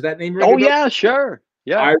Riddle? Does that name ring? Oh yeah, sure.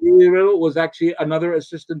 Yeah, Ira Lee Riddle was actually another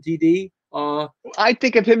assistant TD. I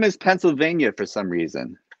think of him as Pennsylvania for some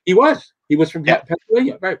reason. He was from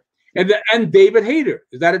Pennsylvania, right? And David Hayter,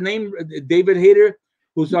 is that a name? David Hayter,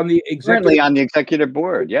 who's on the currently on the executive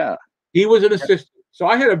board. Yeah, he was an assistant. So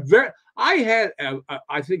I had I had,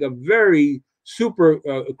 I think, a very super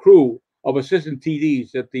crew of assistant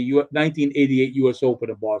TDs at the 1988 U.S. Open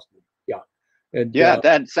in Boston. Yeah, and Yeah,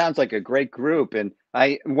 that sounds like a great group. And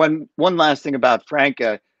one last thing about Frank,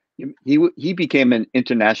 he became an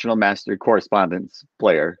international master correspondence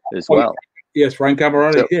player as oh, well. yes, Frank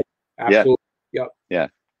Camerata So did yeah, absolutely. Yeah. yeah.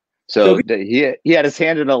 So So he had his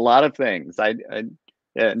hand in a lot of things. And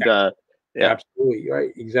yeah, absolutely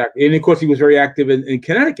right, exactly. And of course, he was very active in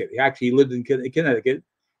Connecticut. He actually lived in Connecticut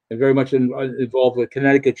and very much involved with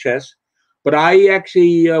Connecticut chess. But I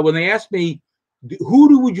actually, when they asked me,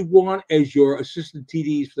 would you want as your assistant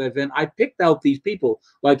TDs for that event, I picked out these people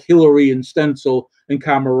like Hillary and Stencil and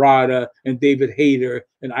Camerata and David Hayter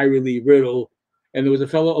and Ira Lee Riddle. And there was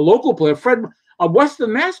a local player, a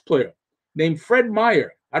Western Mass player named Fred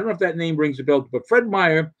Meyer. I don't know if that name rings a bell, but Fred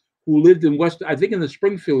Meyer, who lived in I think in the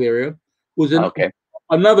Springfield area, was okay.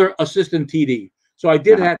 another assistant TD. So I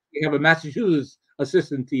did have a Massachusetts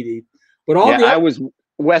assistant TD, but I was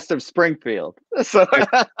west of Springfield, so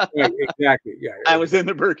right, exactly. Yeah, I was in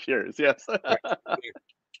the Berkshires. Yes, right.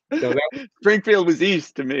 So Springfield was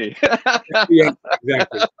east to me. Yeah,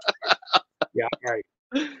 exactly. Yeah, right.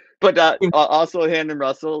 But also Hannen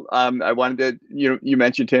Russell, I wanted to, you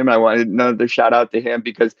mentioned him. I wanted another shout out to him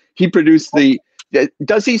because he produced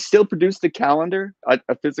does he still produce the calendar,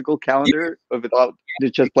 a physical calendar of all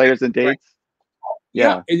the chess players and dates?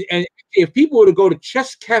 Yeah. And if people were to go to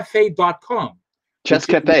chesscafe.com. Chess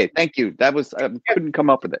Cafe, thank you. That was, couldn't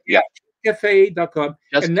come up with it. Yeah. Chesscafe.com.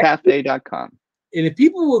 Chesscafe.com. And if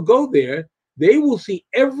people will go there, they will see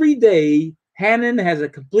every day Hannen has a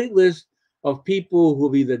complete list of people who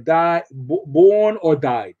have either born or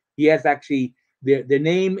died. He has actually their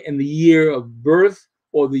name and the year of birth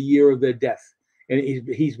or the year of their death. And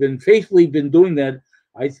he's been faithfully doing that.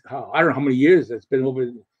 I don't know how many years. It's been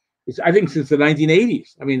over. I think since the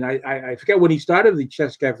 1980s. I mean, I forget when he started the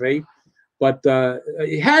Chess Cafe, but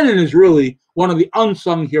Hannen is really one of the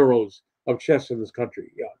unsung heroes of chess in this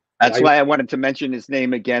country. Yeah. That's why I wanted to mention his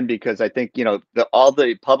name again, because I think, all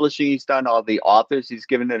the publishing he's done, all the authors he's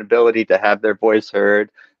given an ability to have their voice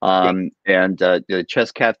heard. And the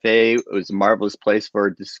Chess Cafe was a marvelous place for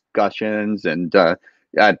discussions and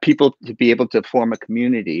people to be able to form a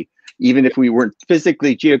community, even if we weren't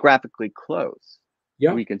physically, geographically close.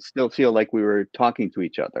 Yeah. We can still feel like we were talking to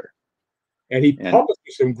each other. And he published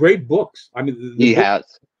some great books. I mean, he has.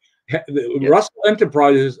 Russell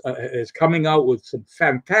Enterprises is coming out with some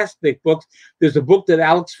fantastic books. There's a book that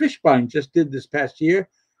Alex Fishbein just did this past year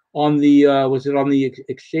on the was it on the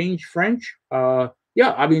Exchange French? They're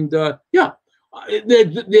great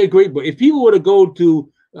books. If people were to go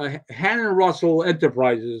to Hannen Russell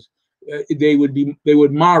Enterprises, they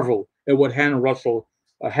would marvel at what Hannen Russell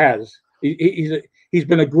has. He's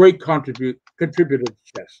been a great contributor to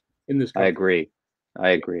chess in this country.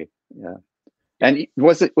 I agree. Yeah. And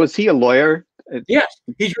was he a lawyer? Yes,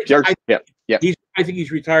 he's retired. Yeah. I think he's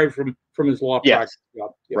retired from his law practice. Yeah.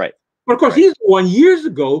 Right. But of course, he's the one years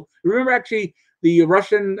ago. Remember, actually, the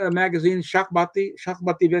Russian magazine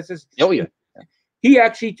Shakhmati Versus. Oh yeah. He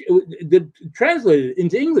actually translated it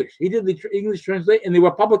into English. He did the English translate, and they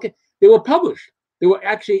were published. They were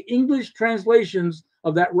actually English translations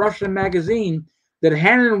of that Russian magazine that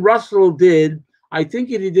Hannen Russell did. I think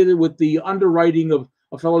he did it with the underwriting of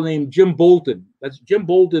a fellow named Jim Bolton. Jim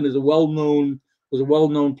Bolton was a well-known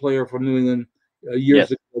player from New England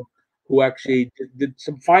years ago, who actually did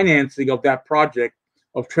some financing of that project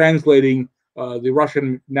of translating the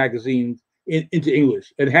Russian magazines into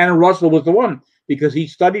English. And Hannen Russell was the one, because he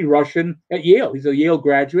studied Russian at Yale. He's a Yale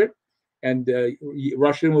graduate, and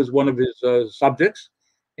Russian was one of his subjects.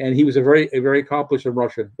 And he was a very accomplished in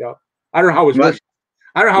Russian. Yeah, I don't know how his Russian.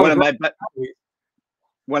 I don't know how.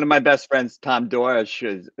 One of my best friends, Tom Dorish,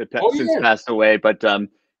 has since passed away. But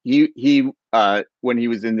he when he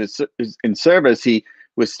was in service, he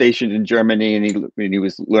was stationed in Germany, and he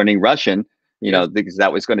was learning Russian, because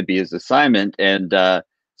that was going to be his assignment. And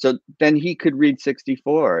so then he could read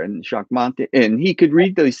 64 and Shakhmati, and he could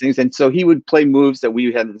read those things, and so he would play moves that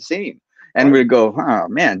we hadn't seen. And we'd go, oh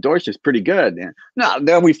man, Dorsch is pretty good. And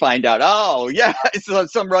then we find out, oh yeah, it's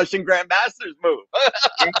some Russian grandmaster's move.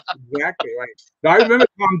 Exactly right. Now, I remember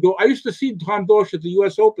Tom Dorsch. I used to see Tom Dorsch at the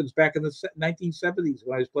U.S. Opens back in the 1970s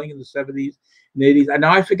when I was playing in the 70s and 80s. And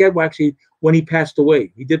now I forget when he passed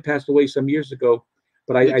away. He did pass away some years ago,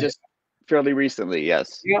 but I just fairly recently.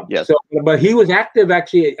 Yes. Yeah. Yes. So, but he was active.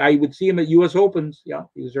 Actually, I would see him at U.S. Opens. Yeah,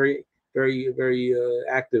 he was very, very, very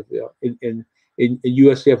active. In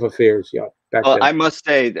USCF affairs, back then. I must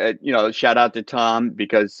say that, shout out to Tom,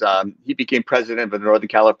 because he became president of the Northern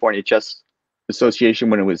California Chess Association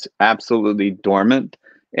when it was absolutely dormant,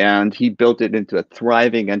 and he built it into a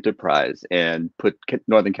thriving enterprise and put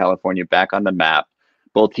Northern California back on the map.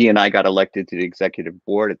 Both he and I got elected to the executive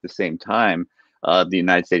board at the same time of the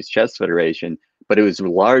United States Chess Federation, but it was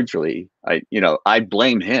largely, I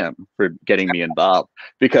blame him for getting me involved,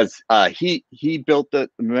 because he built the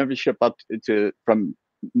membership up to from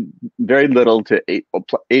very little to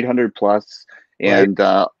 800 plus, Right. and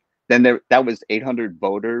then that was 800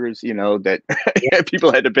 voters, that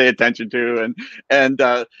people had to pay attention to, and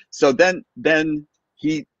so then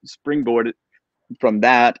he springboarded from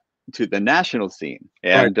that to the national scene,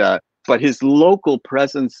 Right. and but his local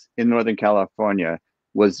presence in Northern California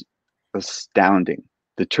was astounding.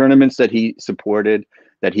 The tournaments that he supported,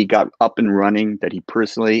 that he got up and running, that he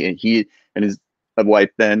personally, and he and his wife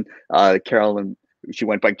then, Carolyn, she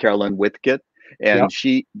went by Carolyn Whitgett, Yeah. and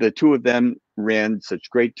the two of them ran such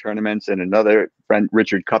great tournaments. And another friend,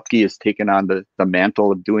 Richard Kupke, has taken on the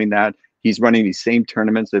mantle of doing that. He's running these same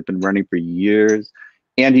tournaments that have been running for years,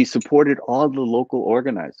 and he supported all the local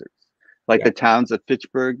organizers, like Yeah. the towns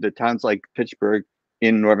like Pittsburgh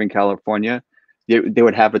in Northern California. They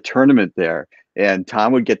would have a tournament there, and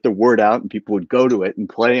Tom would get the word out, and people would go to it and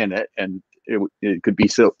play in it, and it could be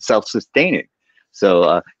self-sustaining.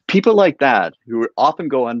 So people like that, who often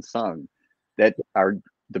go unsung, that are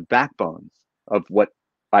the backbones of what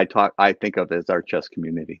I think of as our chess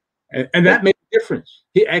community. And that made a difference.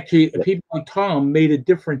 He actually, people like Tom made a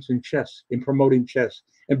difference in chess, in promoting chess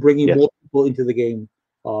and bringing Yes. more people into the game.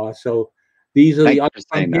 So these are Thank you for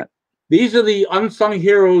saying that. these are the unsung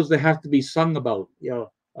heroes that have to be sung about.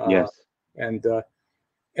 Yes. And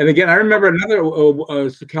again, I remember another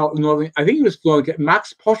Northern. I think he was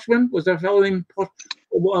Max Poschmann. Was that fellow named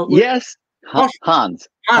Yes. Posch? Hans.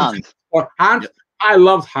 Or Hans. Yep. I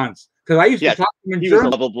loved Hans because I used to talk to him in He German.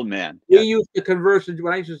 was a lovable man. We used to converse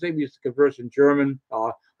when I used to say we used to converse in German.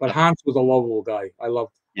 But Hans was a lovable guy. I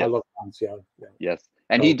loved Hans. Yeah. Yes,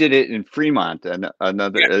 and he did it in Fremont, and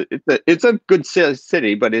another. It's a good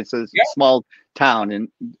city, but it's a small town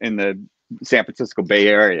in the San Francisco Bay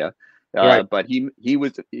Area. Right. But he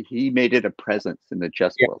made it a presence in the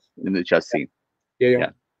chess world, in the chess scene.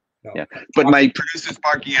 Yeah. But my producer's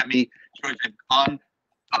barking at me, George. I've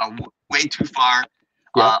gone way too far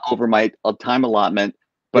over my time allotment,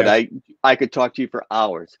 but I could talk to you for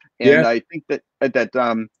hours, and I think that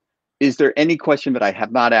is there any question that I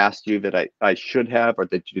have not asked you that I should have, or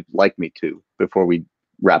that you'd like me to, before we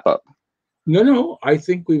wrap up? No. I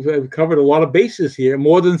think we've covered a lot of bases here,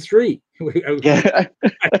 more than three. Yeah.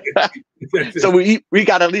 So we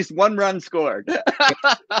got at least one run scored.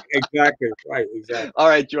 Exactly. Right. Exactly. All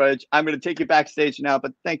right, George. I'm going to take you backstage now,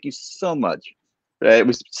 but thank you so much. It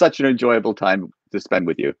was such an enjoyable time to spend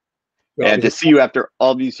with you, and to see you after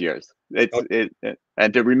all these years.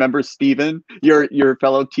 And to remember Stephen, your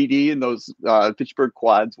fellow TD in those Fitchburg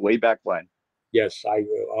quads way back when. Yes, I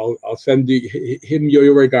will. I'll send him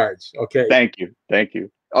your regards. Okay. Thank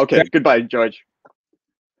you. Okay. Goodbye, George.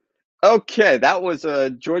 Okay, that was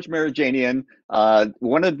George Mirijanian,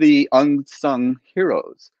 one of the unsung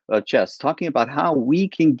heroes of chess, talking about how we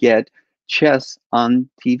can get chess on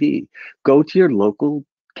TV. Go to your local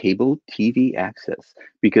cable TV access,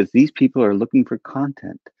 because these people are looking for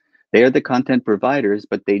content. They are the content providers,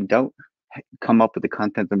 but they don't come up with the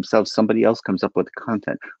content themselves. Somebody else comes up with the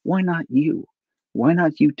content. Why not you? Why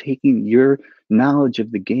not you taking your knowledge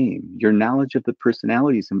of the game, your knowledge of the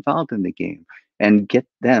personalities involved in the game, and get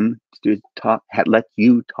them to let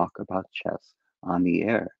you talk about chess on the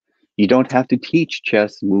air? You don't have to teach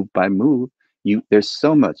chess move by move. There's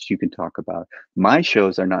so much you can talk about. My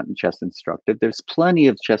shows are not chess instructive. There's plenty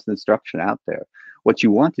of chess instruction out there. What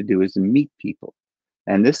you want to do is meet people.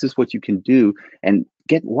 And this is what you can do, and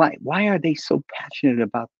get why are they so passionate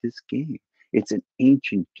about this game? It's an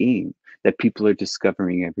ancient game that people are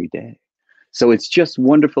discovering every day. So it's just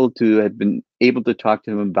wonderful to have been able to talk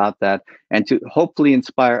to them about that, and to hopefully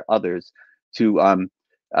inspire others to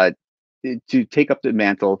take up the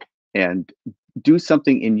mantle and do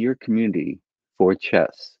something in your community for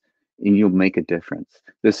chess, and you'll make a difference.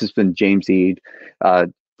 This has been James Eade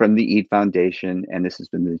from the Eade Foundation, and this has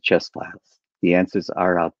been the Chess Files. The answers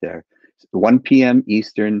are out there. 1 p.m.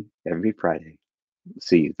 Eastern every Friday.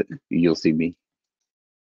 You'll see me.